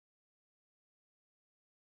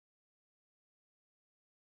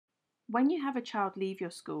When you have a child leave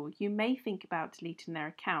your school, you may think about deleting their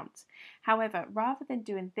account. However, rather than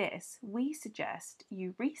doing this, we suggest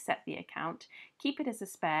you reset the account, keep it as a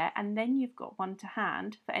spare, and then you've got one to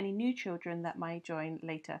hand for any new children that may join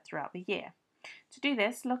later throughout the year. To do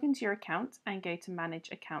this, log into your account and go to Manage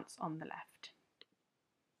Accounts on the left.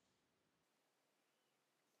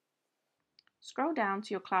 Scroll down to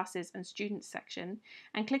your Classes and Students section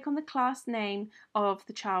and click on the class name of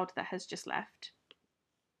the child that has just left.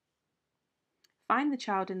 Find the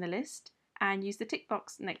child in the list and use the tick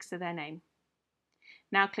box next to their name.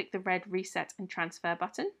 Now click the red Reset and Transfer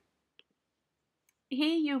button.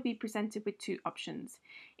 Here you'll be presented with two options.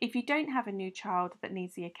 If you don't have a new child that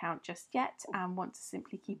needs the account just yet and want to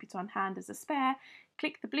simply keep it on hand as a spare,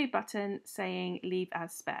 click the blue button saying Leave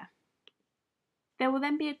as Spare. There will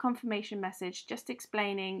then be a confirmation message just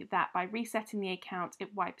explaining that by resetting the account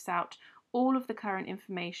it wipes out all of the current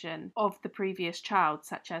information of the previous child,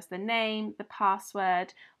 such as the name, the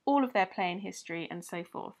password, all of their playing history and so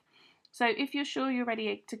forth. So if you're sure you're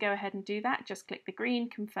ready to go ahead and do that, just click the green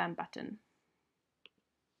Confirm button.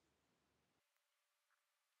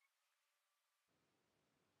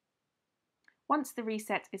 Once the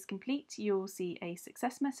reset is complete, you'll see a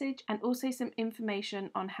success message and also some information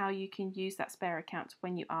on how you can use that spare account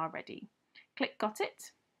when you are ready. Click Got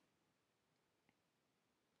It.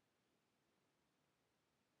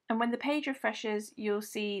 And when the page refreshes, you'll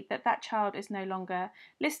see that that child is no longer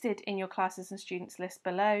listed in your Classes and Students list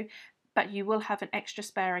below, but you will have an extra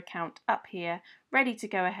spare account up here ready to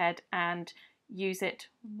go ahead and use it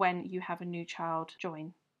when you have a new child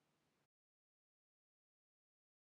join.